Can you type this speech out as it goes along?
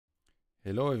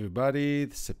Hello everybody,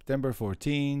 it's September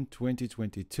 14,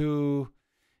 2022.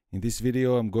 In this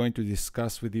video, I'm going to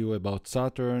discuss with you about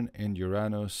Saturn and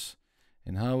Uranus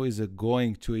and how is it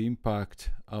going to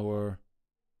impact our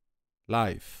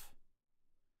life.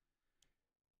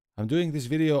 I'm doing this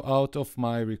video out of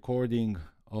my recording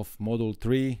of Module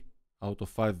 3 out of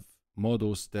 5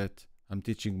 modules that I'm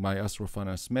teaching my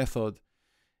astrofinance method.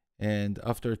 And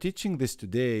after teaching this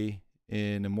today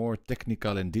in a more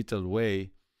technical and detailed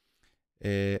way,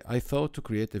 I thought to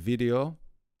create a video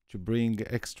to bring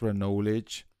extra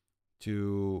knowledge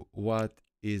to what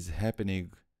is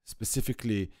happening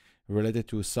specifically related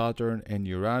to Saturn and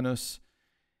Uranus,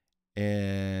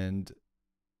 and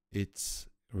it's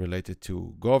related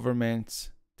to governments,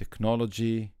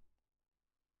 technology.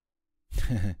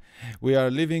 We are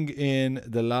living in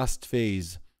the last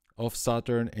phase of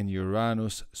Saturn and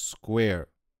Uranus square.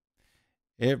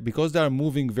 Because they are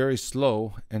moving very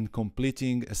slow and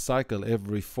completing a cycle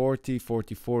every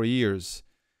 44 years,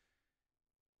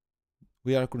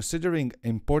 we are considering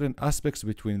important aspects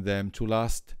between them to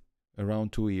last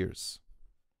around 2 years.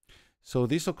 So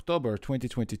this October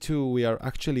 2022, we are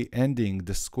actually ending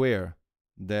the square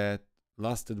that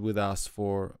lasted with us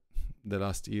for the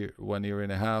last year, 1.5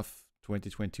 years,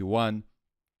 2021,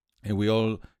 and we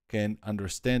all can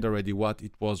understand already what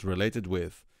it was related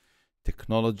with: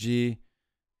 technology,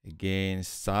 again,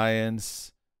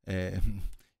 science,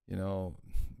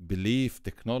 belief,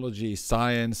 technology,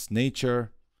 science,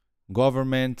 nature,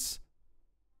 governments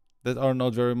that are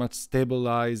not very much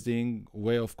stabilizing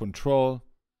way of control.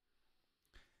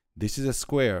 This is a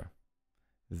square.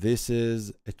 This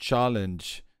is a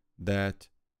challenge that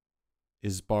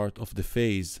is part of the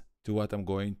phase to what I'm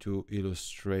going to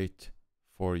illustrate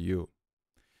for you.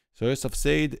 So as I've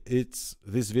said, this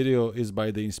video is by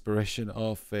the inspiration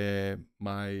of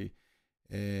my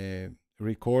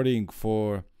recording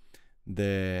for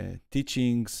the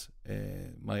teachings,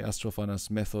 my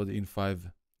astrofinance method in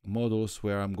 5 modules,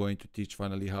 where I'm going to teach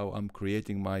finally how I'm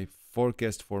creating my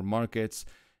forecast for markets,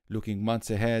 looking months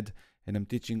ahead, and I'm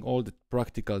teaching all the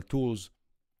practical tools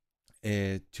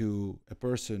to a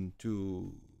person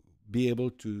to be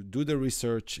able to do the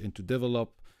research and to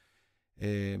develop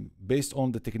based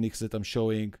on the techniques that I'm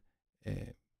showing,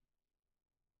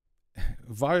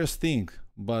 various things,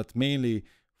 but mainly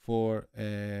for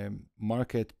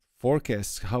market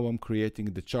forecasts, how I'm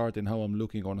creating the chart and how I'm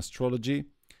looking on astrology,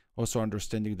 also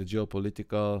understanding the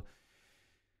geopolitical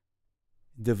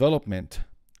development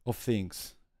of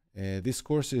things. This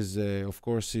course is, of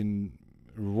course,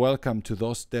 welcome to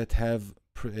those that have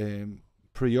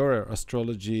prior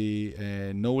astrology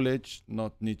knowledge,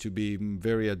 not need to be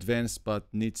very advanced, but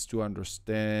needs to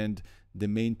understand the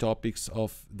main topics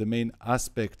of the main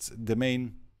aspects, the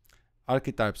main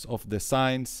archetypes of the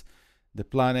signs, the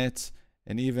planets,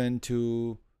 and even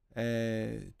to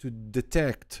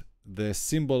detect the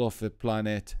symbol of a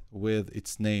planet with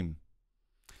its name.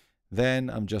 Then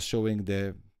I'm just showing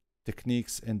the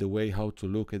techniques and the way how to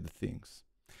look at the things.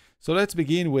 So let's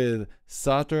begin with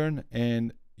Saturn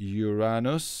and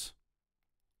Uranus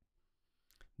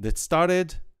that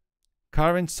started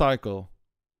current cycle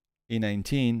in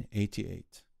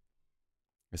 1988.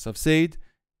 As I've said,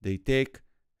 they take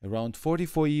around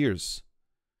 44 years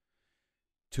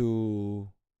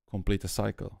to complete a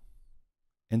cycle,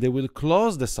 and they will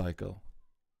close the cycle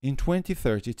in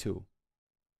 2032.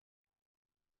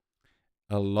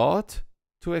 A lot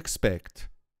to expect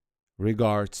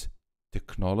regards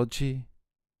technology,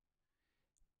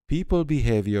 people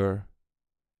behavior,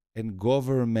 and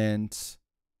government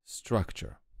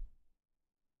structure.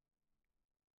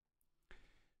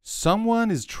 Someone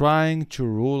is trying to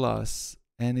rule us,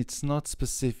 and it's not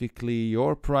specifically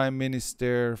your prime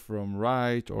minister from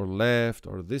right or left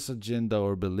or this agenda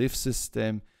or belief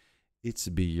system. It's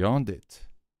beyond it.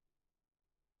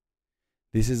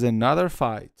 This is another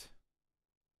fight.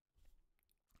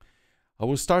 I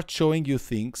will start showing you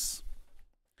things.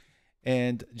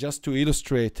 And just to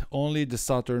illustrate only the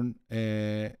Saturn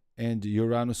and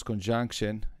Uranus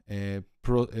conjunction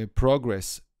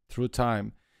progress through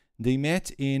time, they met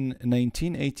in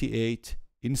 1988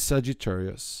 in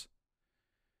Sagittarius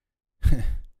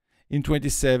in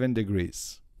 27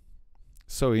 degrees.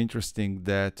 So interesting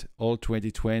that all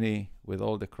 2020, with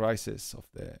all the crisis of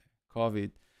the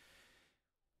COVID,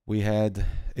 we had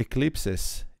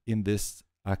eclipses in this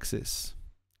axis.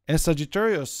 And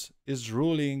Sagittarius is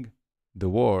ruling the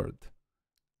world,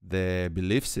 the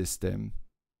belief system,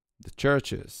 the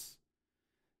churches,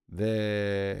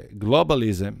 the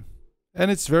globalism, and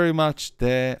it's very much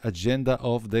the agenda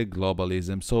of the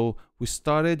globalism. So we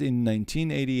started in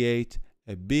 1988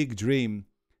 a big dream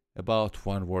about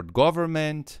one world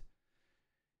government,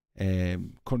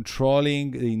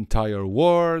 controlling the entire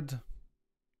world.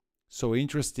 So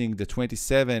interesting, the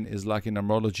 27 is like in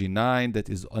numerology 9, that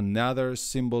is another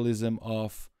symbolism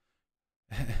of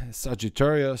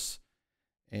Sagittarius.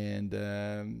 And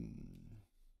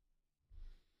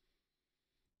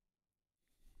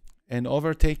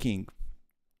overtaking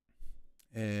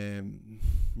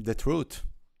the truth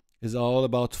is all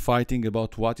about fighting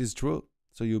about what is true.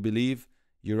 So you believe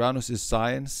Uranus is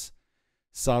science,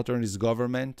 Saturn is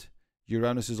government,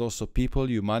 Uranus is also people,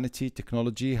 humanity,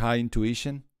 technology, high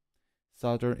intuition.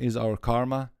 Saturn is our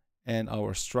karma and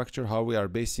our structure, how we are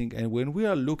basing. And when we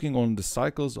are looking on the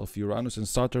cycles of Uranus and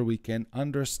Saturn, we can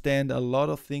understand a lot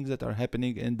of things that are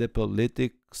happening in the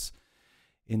politics,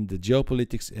 in the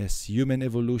geopolitics, as human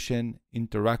evolution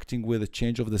interacting with the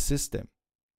change of the system.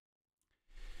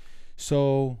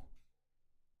 So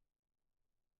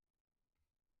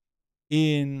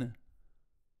in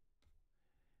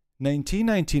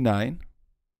 1999,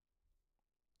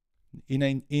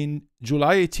 in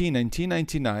July 18,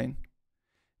 1999,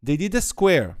 they did a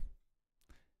square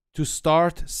to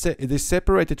start. They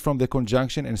separated from the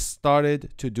conjunction and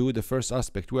started to do the first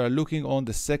aspect. We are looking on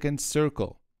the second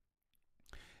circle,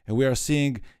 and we are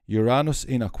seeing Uranus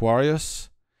in Aquarius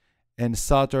and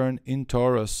Saturn in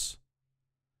Taurus.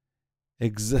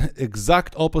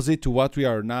 Exact opposite to what we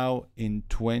are now in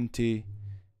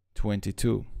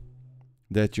 2022.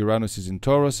 That Uranus is in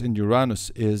Taurus and Uranus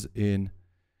is in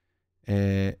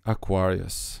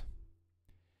Aquarius.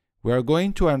 We are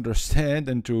going to understand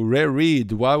and to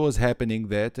reread what was happening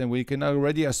that, and we can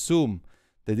already assume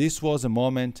that this was a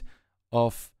moment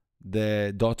of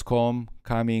the .com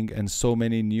coming and so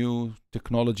many new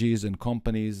technologies and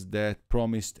companies that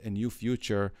promised a new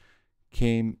future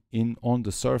came in on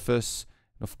the surface.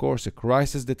 Of course, a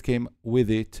crisis that came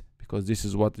with it, because this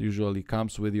is what usually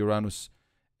comes with Uranus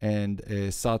and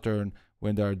Saturn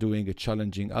when they are doing a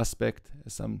challenging aspect,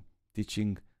 as I'm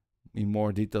teaching in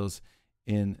more details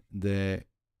in the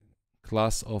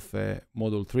class of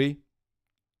Module 3.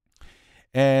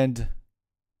 And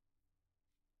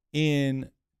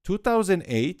in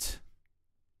 2008,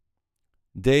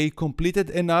 they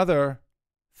completed another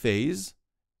phase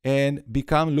and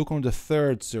look on the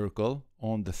third circle,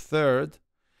 on the third,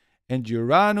 and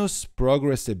Uranus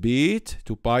progressed a bit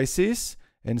to Pisces,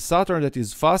 and Saturn, that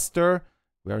is faster,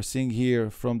 we are seeing here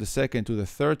from the second to the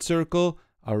third circle,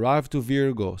 arrived to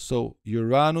Virgo. So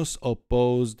Uranus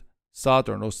opposed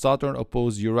Saturn, or Saturn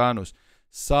opposed Uranus.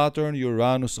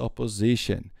 Saturn-Uranus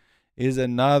opposition is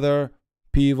another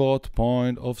pivot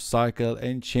point of cycle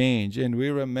and change. And we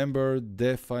remember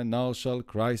the financial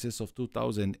crisis of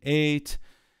 2008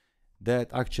 that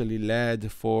actually led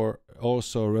for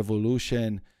also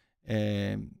revolution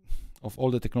of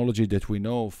all the technology that we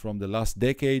know from the last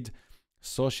decade,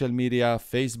 social media,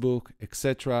 Facebook,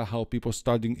 etc., how people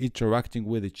starting interacting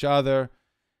with each other.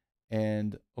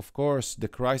 And of course, the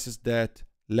crisis that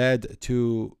led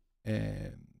to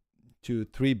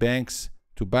 3 banks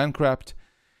to bankrupt.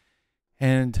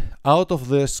 And out of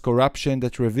this corruption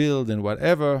that revealed and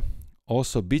whatever,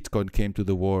 also Bitcoin came to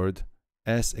the world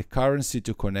as a currency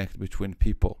to connect between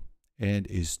people and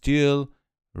is still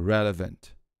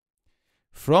relevant.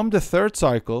 From the third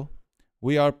cycle,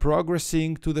 we are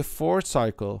progressing to the fourth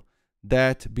cycle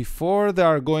that before they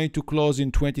are going to close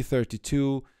in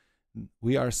 2032,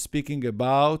 we are speaking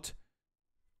about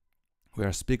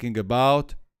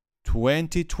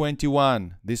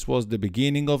 2021. This was the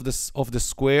beginning of the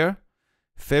square.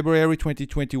 February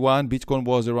 2021, Bitcoin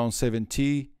was around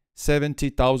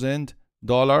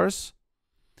 $70,000.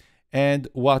 And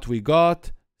what we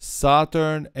got,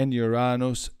 Saturn and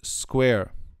Uranus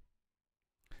square.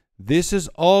 This is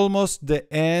almost the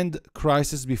end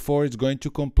crisis before it's going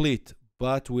to complete,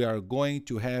 but we are going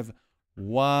to have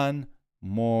one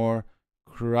more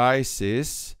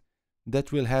crisis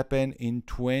that will happen in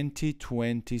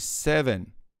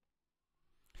 2027.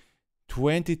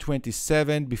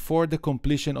 2027, before the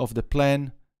completion of the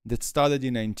plan that started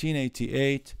in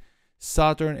 1988,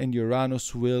 Saturn and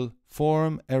Uranus will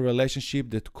form a relationship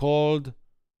that's called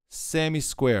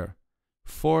semi-square,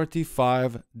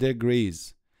 45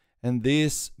 degrees. And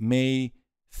this may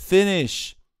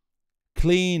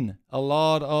clean a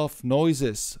lot of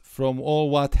noises from all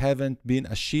what haven't been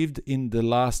achieved in the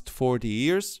last 40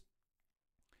 years.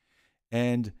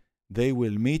 And they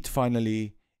will meet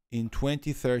finally in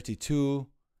 2032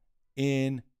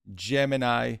 in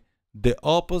Gemini, the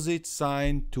opposite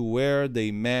sign to where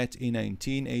they met in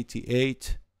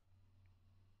 1988.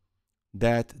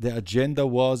 That the agenda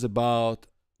was about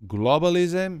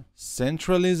globalism,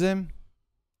 centralism.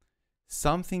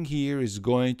 Something here is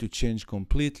going to change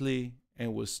completely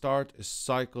and will start a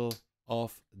cycle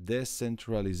of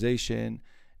decentralization,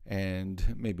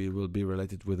 and maybe it will be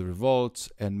related with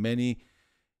revolts and many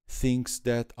things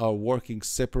that are working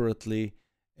separately,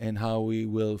 and how we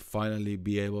will finally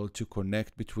be able to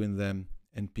connect between them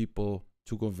and people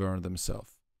to govern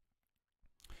themselves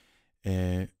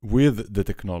with the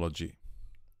technology.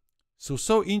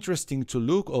 So interesting to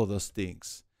look all those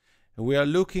things. We are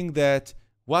looking at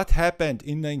what happened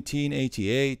in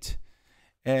 1988,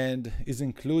 and is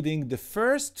including the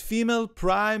first female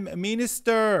prime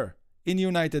minister in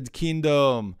United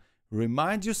Kingdom.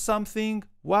 Remind you something?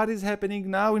 What is happening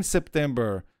now in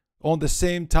September, on the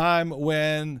same time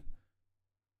when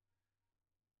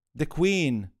the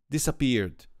Queen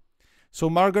disappeared? So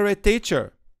Margaret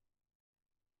Thatcher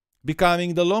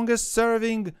becoming the longest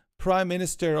serving prime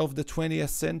minister of the 20th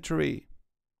century.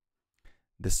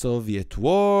 The Soviet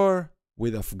war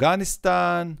with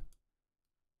Afghanistan.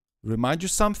 Remind you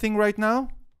something right now?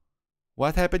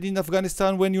 What happened in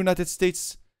Afghanistan when United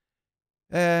States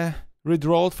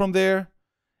withdrew from there?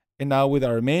 And now with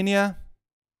Armenia,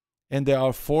 and they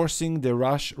are forcing the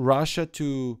Russia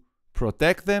to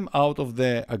protect them out of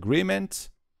the agreement.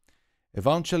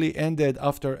 Eventually ended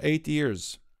after 8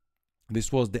 years.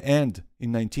 This was the end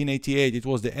in 1988. It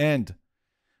was the end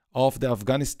of the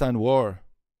Afghanistan war.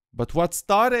 But what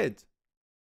started?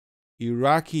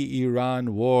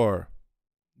 Iraqi-Iran war.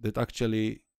 That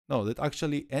actually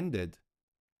ended,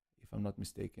 if I'm not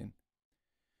mistaken.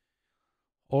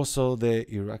 Also the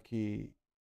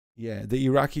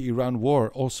Iraqi-Iran war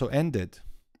also ended.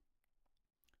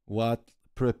 What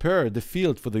prepared the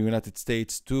field for the United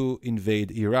States to invade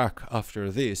Iraq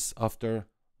after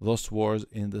those wars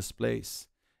in this place.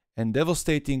 And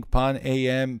devastating Pan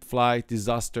AM flight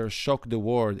disaster shocked the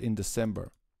world in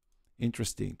December.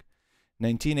 Interesting.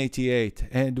 1988,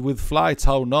 and with flights,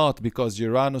 how not, because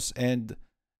Uranus and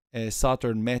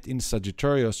Saturn met in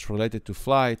Sagittarius related to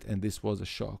flight, and this was a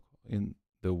shock in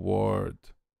the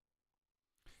world.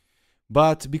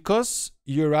 But because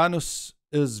Uranus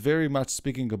is very much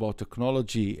speaking about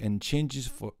technology and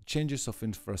changes of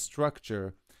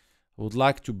infrastructure, I would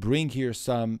like to bring here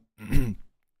some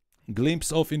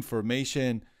glimpse of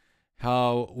information,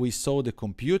 how we saw the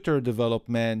computer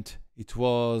development. It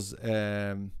was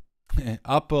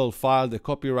Apple filed a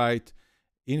copyright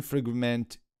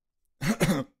infringement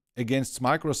against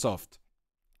Microsoft.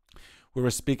 We were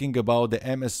speaking about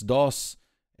the MS-DOS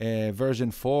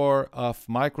version 4 of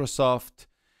Microsoft,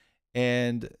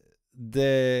 and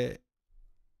the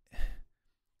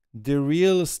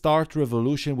real start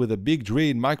revolution with a big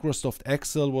dream. Microsoft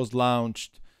Excel was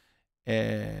launched.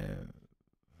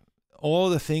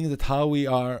 All the things that how we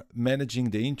are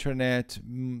managing the internet.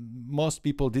 Most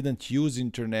people didn't use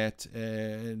internet.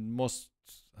 Most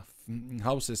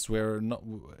houses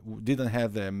didn't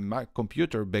have a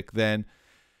computer back then.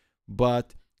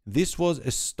 But this was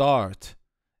a start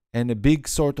and a big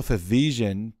sort of a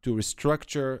vision to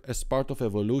restructure as part of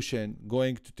evolution,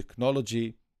 going to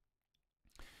technology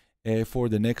for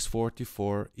the next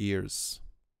 44 years.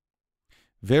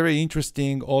 Very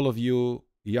interesting, all of you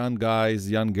young guys,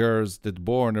 young girls that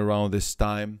born around this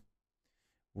time,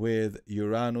 with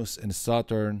Uranus and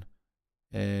Saturn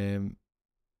to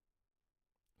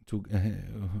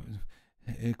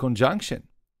conjunction.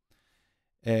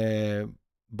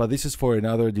 But this is for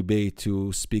another debate,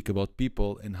 to speak about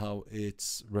people and how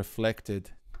it's reflected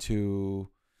to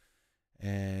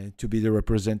be the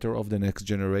representative of the next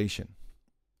generation.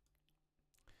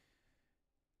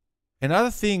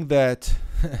 Another thing that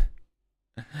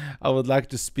I would like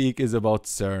to speak is about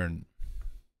CERN.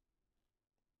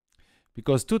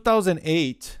 Because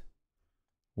 2008,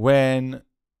 when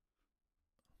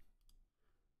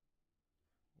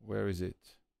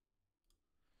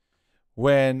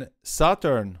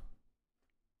Saturn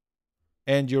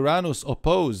and Uranus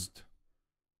opposed,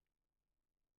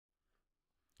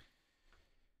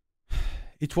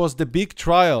 it was the big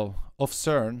trial of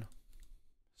CERN.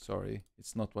 Sorry,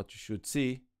 it's not what you should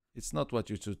see. It's not what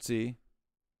you should see.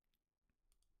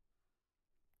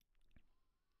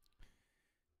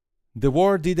 The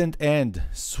war didn't end.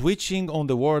 Switching on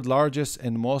the world's largest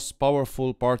and most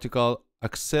powerful particle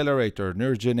accelerator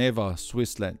near Geneva,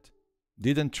 Switzerland,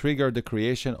 didn't trigger the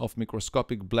creation of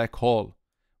microscopic black hole.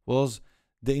 Was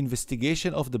the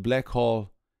investigation of the black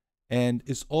hole, and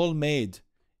is all made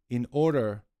in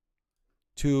order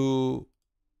to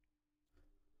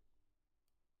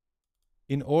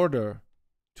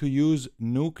use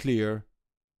nuclear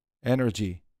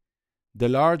energy. The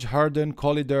Large Hadron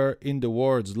Collider in the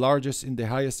world's largest and the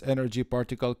highest energy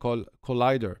particle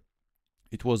collider.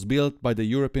 It was built by the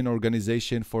European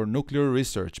Organization for Nuclear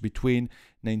Research between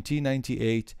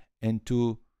 1998 and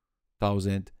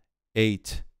 2008.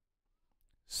 8.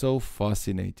 So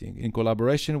fascinating. In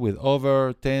collaboration with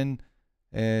over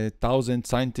 10,000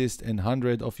 scientists and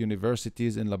hundreds of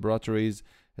universities and laboratories,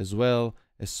 as well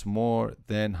as more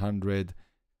than 100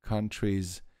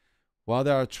 countries. What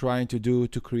they are trying to do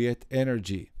to create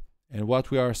energy. And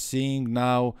what we are seeing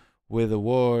now with the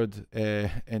world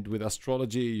and with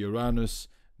astrology, Uranus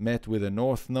met with the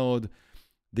North Node.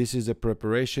 This is a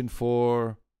preparation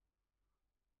for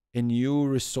a new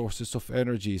resources of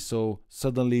energy. So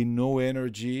suddenly no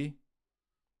energy,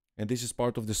 and this is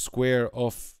part of the square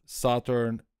of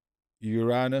Saturn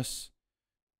Uranus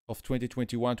of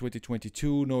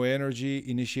 2021-2022. No energy,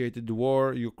 initiated the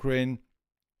war, Ukraine,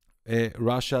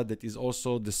 Russia, that is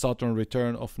also the Saturn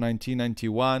return of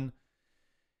 1991.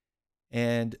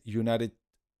 And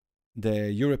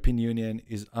the European Union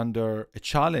is under a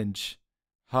challenge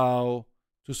how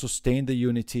to sustain the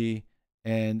unity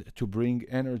and to bring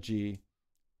energy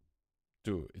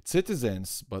to its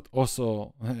citizens, but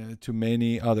also to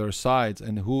many other sides,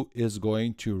 and who is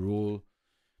going to rule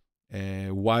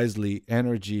wisely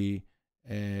energy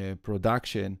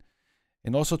production.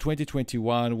 And also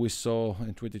 2021, we saw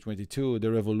in 2022,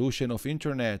 the revolution of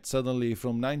internet. Suddenly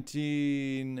from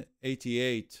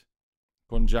 1988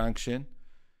 conjunction,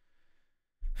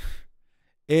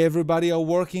 everybody are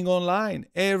working online,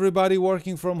 everybody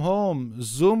working from home,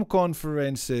 Zoom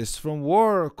conferences from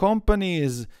work,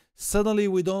 companies. Suddenly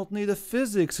we don't need a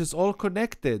physics, it's all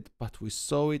connected. But we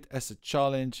saw it as a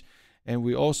challenge, and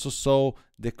we also saw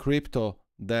the crypto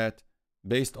that,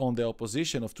 based on the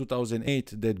opposition of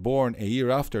 2008, that born a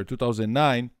year after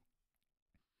 2009,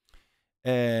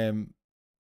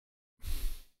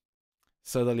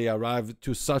 suddenly arrived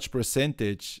to such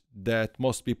percentage that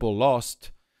most people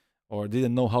lost or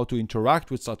didn't know how to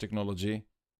interact with such technology.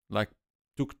 Like,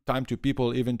 took time to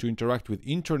people even to interact with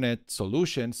internet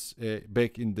solutions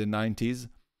back in the 90s.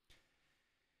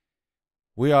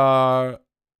 We are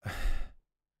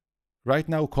right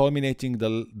now culminating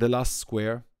the last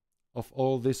square of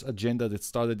all this agenda that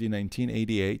started in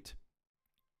 1988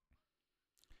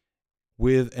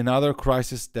 with another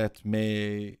crisis that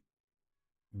may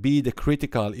be the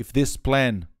critical if this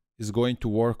plan is going to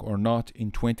work or not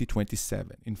in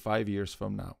 2027, in 5 years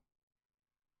from now.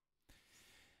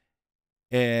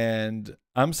 And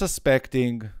I'm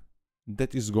suspecting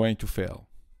that is going to fail.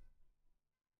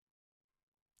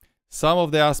 Some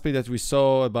of the aspects that we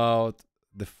saw about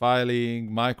the filing,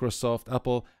 Microsoft,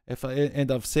 Apple,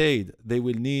 and I've said they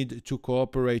will need to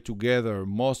cooperate together.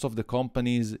 Most of the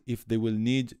companies, if they will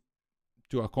need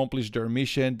to accomplish their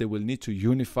mission, they will need to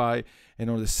unify. And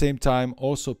at the same time,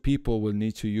 also people will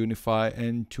need to unify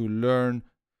and to learn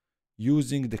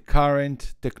using the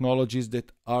current technologies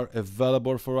that are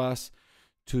available for us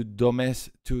to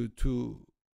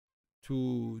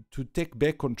take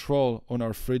back control on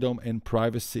our freedom and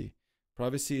privacy.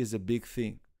 Privacy is a big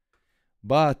thing.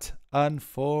 But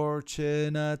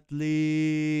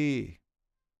unfortunately,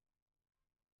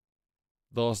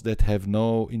 those that have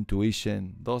no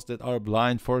intuition, those that are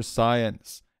blind for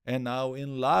science and now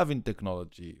in love in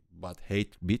technology but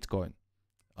hate Bitcoin,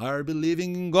 are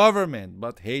believing in government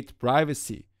but hate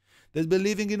privacy, that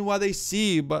believing in what they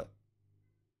see, but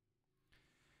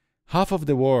half of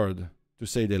the world, to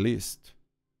say the least,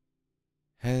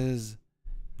 has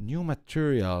new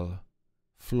material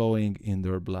flowing in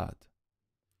their blood.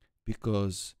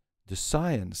 Because the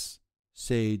science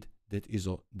said that is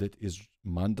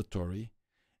mandatory,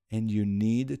 and you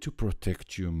need to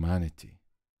protect humanity.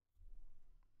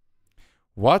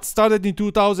 What started in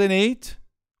 2008,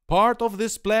 part of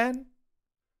this plan,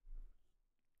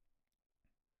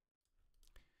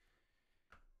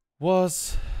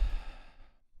 was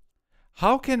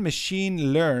how can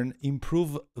machine learn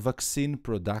improve vaccine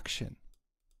production?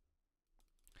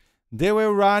 They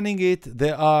were running it,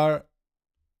 they are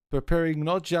preparing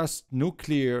not just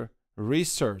nuclear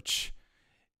research,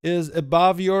 is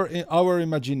above our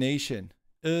imagination,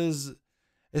 is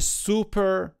a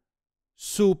super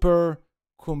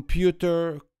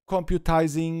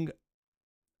computizing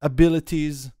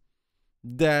abilities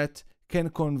that can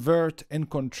convert and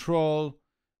control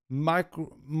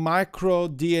micro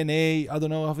DNA. I don't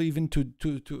know how even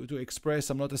to express,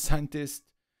 I'm not a scientist,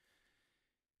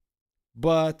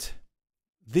 but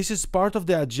this is part of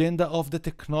the agenda of the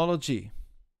technology,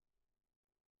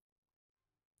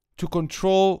 to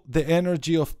control the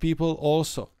energy of people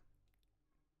also.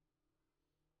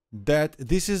 That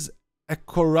this is a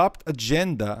corrupt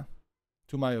agenda,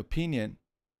 to my opinion,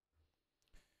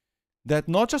 that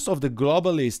not just of the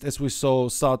globalists, as we saw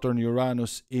Saturn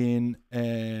Uranus in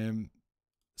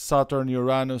Saturn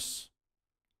Uranus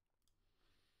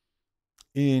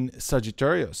in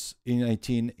Sagittarius in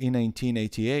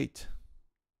 1988.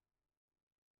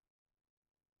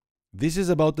 This is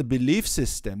about the belief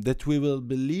system, that we will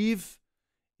believe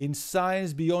in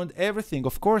science beyond everything.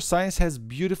 Of course, science has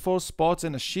beautiful spots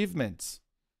and achievements.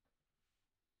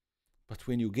 But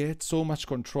when you get so much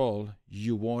control,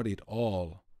 you want it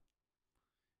all.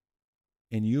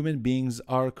 And human beings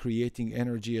are creating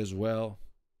energy as well.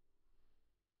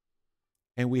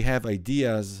 And we have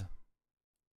ideas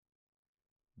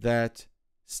that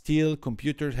still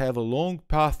computers have a long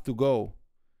path to go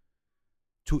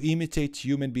to imitate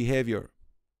human behavior.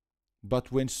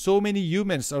 But when so many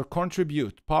humans are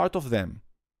contribute, part of them,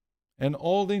 and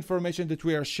all the information that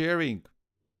we are sharing,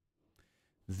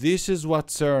 this is what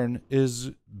CERN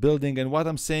is building. And what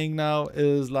I'm saying now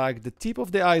is like the tip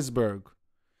of the iceberg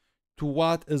to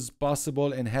what is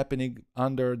possible and happening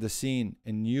under the scene.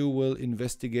 And you will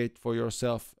investigate for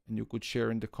yourself, and you could share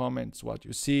in the comments what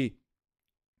you see.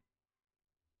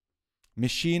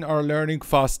 Machines are learning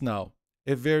fast now,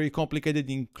 a very complicated,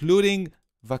 including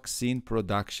vaccine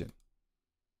production.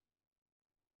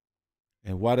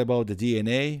 And what about the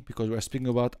DNA? Because we're speaking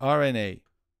about RNA.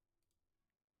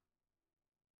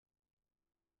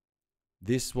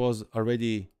 This was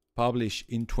already published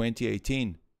in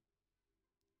 2018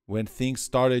 when things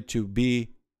started to be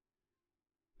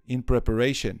in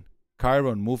preparation.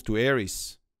 Chiron moved to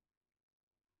Aries.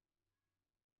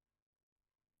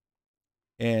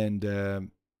 And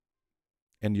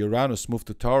Uranus moved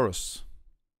to Taurus.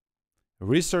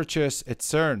 Researchers at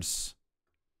CERN's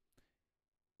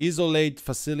Isolate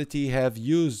facility have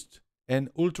used an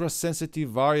ultra-sensitive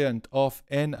variant of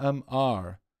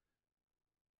NMR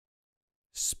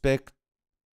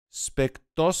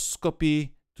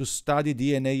spectroscopy to study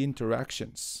DNA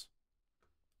interactions.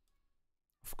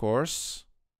 Of course,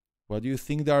 what do you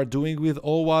think they are doing with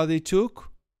all what they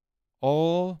took?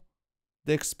 All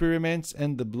the experiments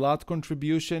and the blood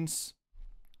contributions.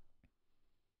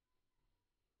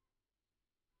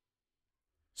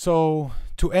 So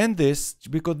to end this,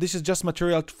 because this is just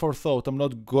material for thought, I'm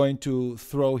not going to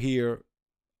throw here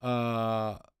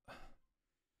a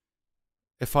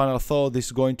final thought. This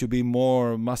is going to be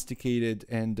more masticated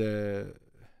and to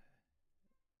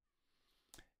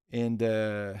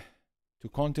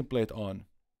contemplate on.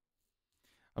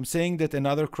 I'm saying that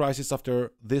another crisis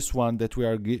after this one that we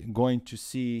are going to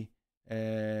see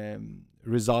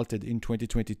resulted in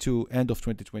 2022, end of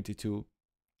 2022,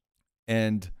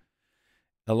 and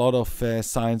a lot of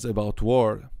signs about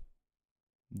war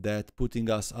that putting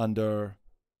us under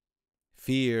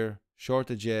fear,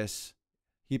 shortages,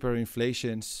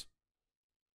 hyperinflations.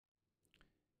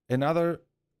 Another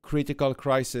critical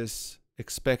crisis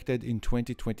expected in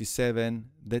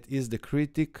 2027, that is the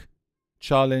critic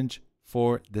challenge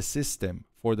for the system,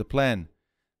 for the plan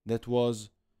that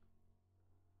was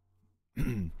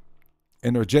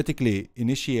energetically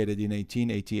initiated in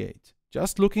 1888.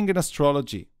 Just looking at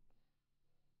astrology.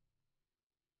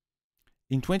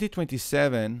 In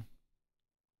 2027,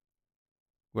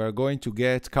 we are going to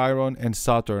get Chiron and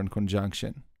Saturn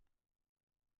conjunction.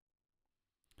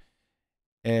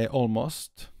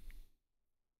 Almost.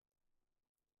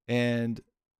 And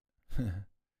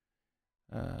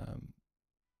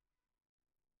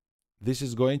this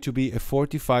is going to be a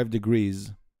 45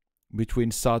 degrees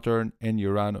between Saturn and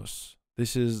Uranus.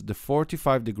 This is the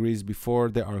 45 degrees before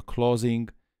they are closing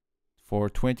for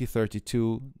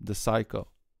 2032, the cycle.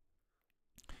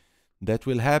 That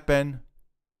will happen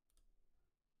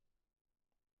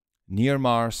near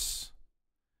Mars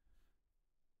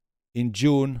in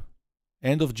June,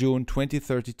 end of June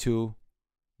 2032,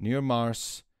 near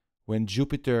Mars, when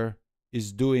Jupiter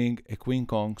is doing a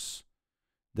quincunx,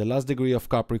 the last degree of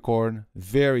Capricorn,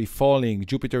 very falling.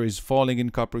 Jupiter is falling in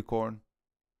Capricorn.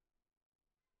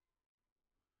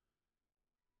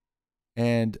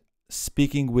 And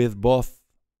speaking with both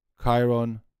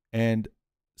Chiron and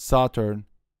Saturn,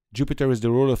 Jupiter is the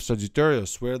ruler of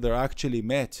Sagittarius, where they actually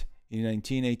met in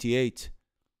 1988.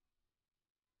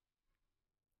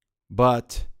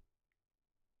 But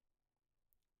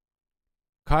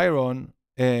Chiron,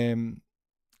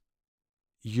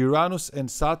 Uranus and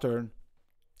Saturn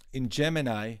in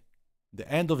Gemini, the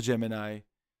end of Gemini,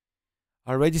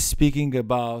 already speaking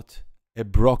about a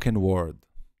broken world.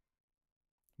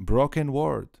 Broken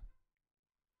world.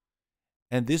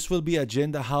 And this will be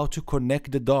agenda how to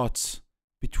connect the dots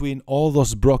between all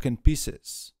those broken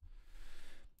pieces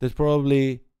that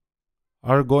probably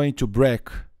are going to break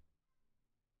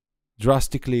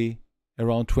drastically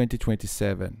around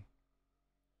 2027.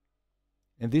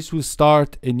 And this will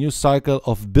start a new cycle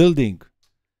of building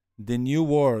the new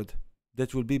world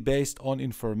that will be based on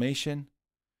information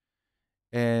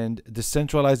and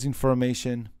decentralized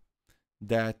information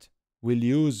that will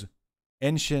use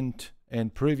ancient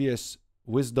and previous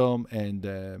wisdom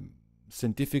and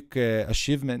scientific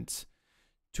achievements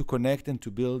to connect and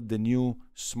to build the new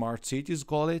smart cities,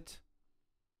 call it.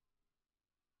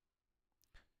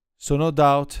 So no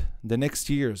doubt the next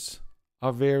years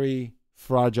are very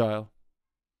fragile,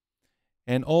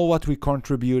 and all what we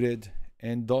contributed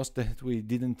and those that we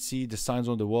didn't see the signs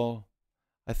on the wall,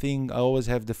 I think I always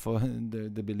have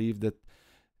the belief that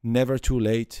never too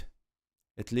late,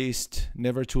 at least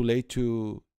never too late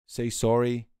to say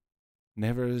sorry,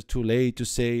 never too late to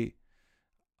say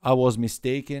I was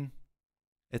mistaken,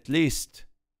 at least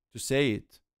to say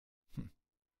it.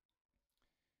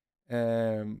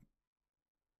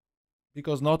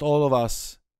 Because not all of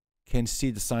us can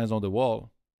see the signs on the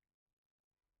wall.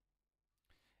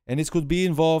 And it could be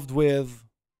involved with,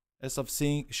 as I've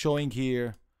seen showing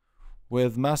here,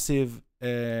 with massive,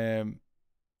 no,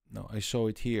 I show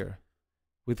it here,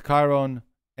 with Chiron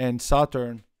and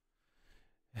Saturn,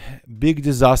 big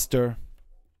disaster,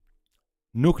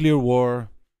 nuclear war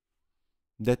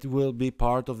that will be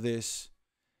part of this.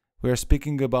 We are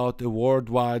speaking about the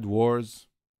worldwide wars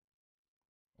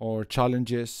or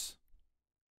challenges.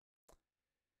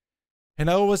 And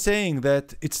I was saying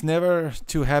that it's never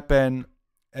to happen,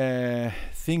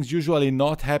 things usually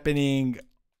not happening,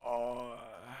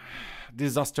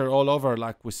 disaster all over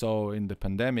like we saw in the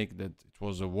pandemic, that it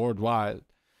was a worldwide,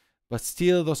 but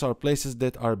still those are places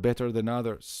that are better than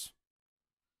others.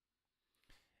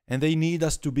 And they need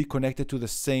us to be connected to the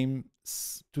same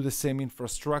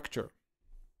infrastructure.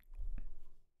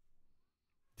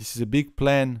 This is a big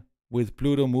plan with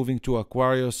Pluto moving to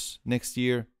Aquarius next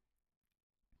year.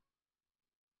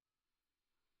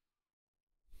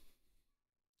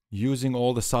 Using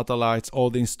all the satellites, all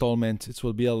the installments, it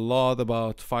will be a lot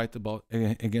about fight about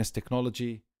against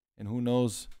technology. And who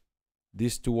knows,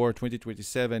 this toward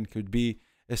 2027 could be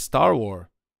a Star War.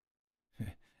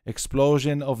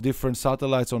 Explosion of different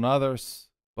satellites on others,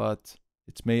 but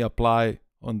it may apply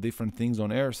on different things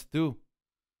on Earth too.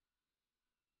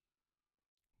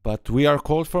 But we are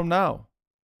called from now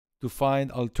to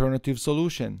find alternative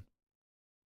solution.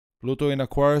 Pluto in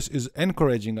Aquarius is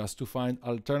encouraging us to find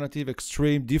alternative,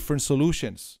 extreme, different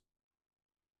solutions.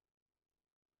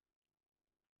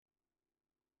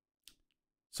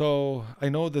 So I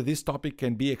know that this topic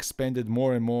can be expanded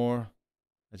more and more.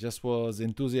 I just was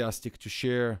enthusiastic to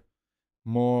share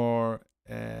more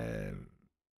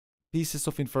pieces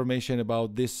of information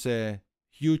about this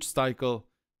huge cycle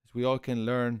that we all can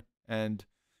learn, and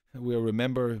we'll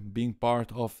remember being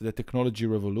part of the technology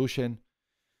revolution.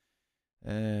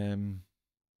 I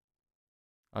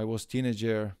was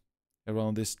teenager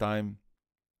around this time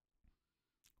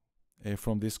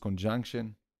from this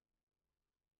conjunction.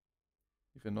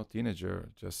 Even not teenager,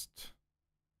 just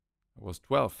I was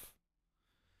 12.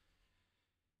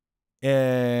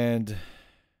 And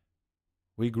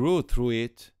we grew through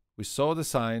it. We saw the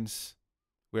signs.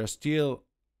 We are still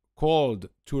called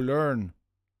to learn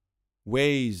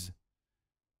ways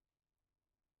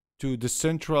to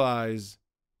decentralize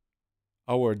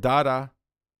our data,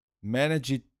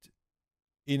 manage it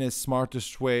in a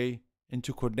smartest way, and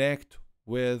to connect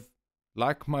with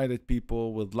like-minded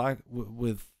people, with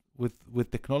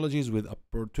technologies, with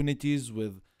opportunities,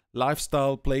 with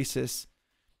lifestyle places,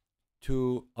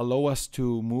 to allow us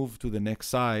to move to the next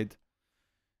side,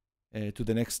 to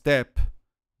the next step,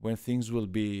 when things will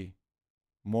be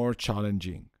more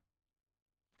challenging.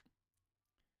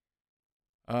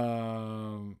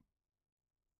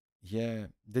 Yeah,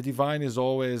 the divine is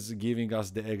always giving us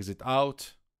the exit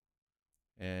out,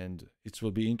 and it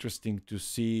will be interesting to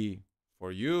see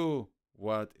for you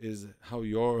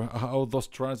how those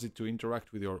transit to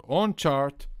interact with your own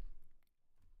chart.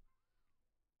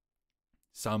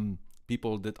 Some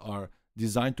people that are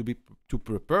designed to be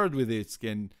prepared with it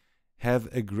can have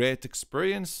a great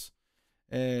experience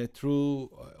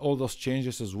through all those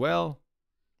changes as well.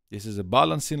 This is a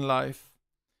balance in life,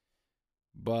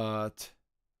 but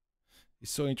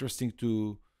it's so interesting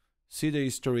to see the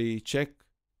history, check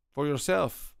for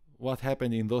yourself what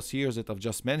happened in those years that I've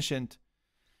just mentioned,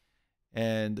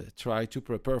 and try to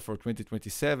prepare for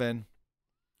 2027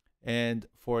 and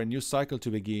for a new cycle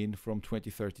to begin from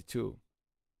 2032.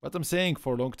 But I'm saying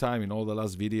for a long time in all the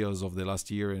last videos of the last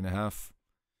year and a half,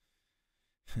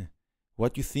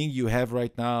 what you think you have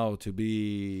right now to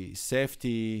be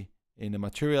safety in a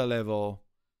material level,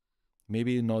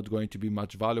 maybe not going to be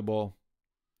much valuable.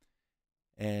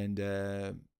 And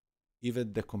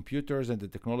even the computers and the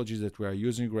technologies that we are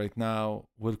using right now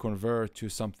will convert to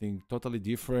something totally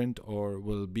different, or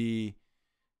will be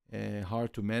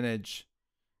hard to manage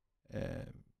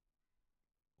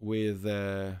with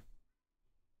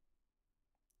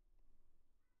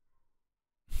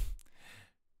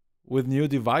with new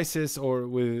devices or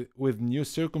with new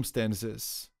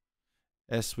circumstances,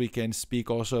 as we can speak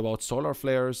also about solar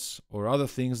flares or other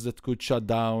things that could shut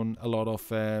down a lot of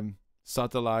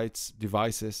satellites,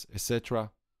 devices,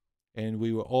 etc. And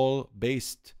we were all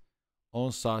based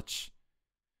on such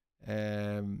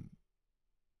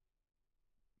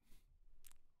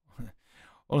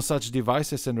on such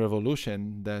devices and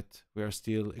revolution that we are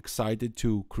still excited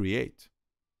to create.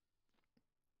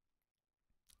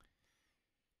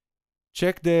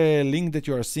 Check the link that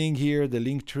you are seeing here, the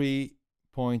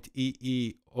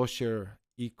linktree.ee Osher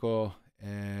Eco.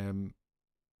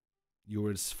 You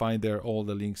will find there all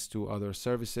the links to other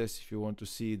services. If you want to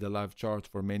see the live chart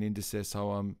for main indices, how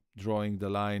I'm drawing the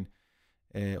line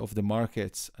of the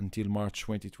markets until March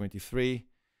 2023.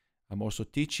 I'm also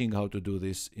teaching how to do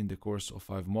this in the course of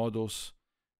 5 modules,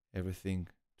 everything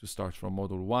to start from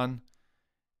module 1.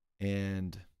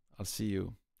 And I'll see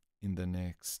you in the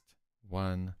next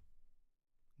one.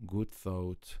 Good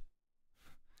thought.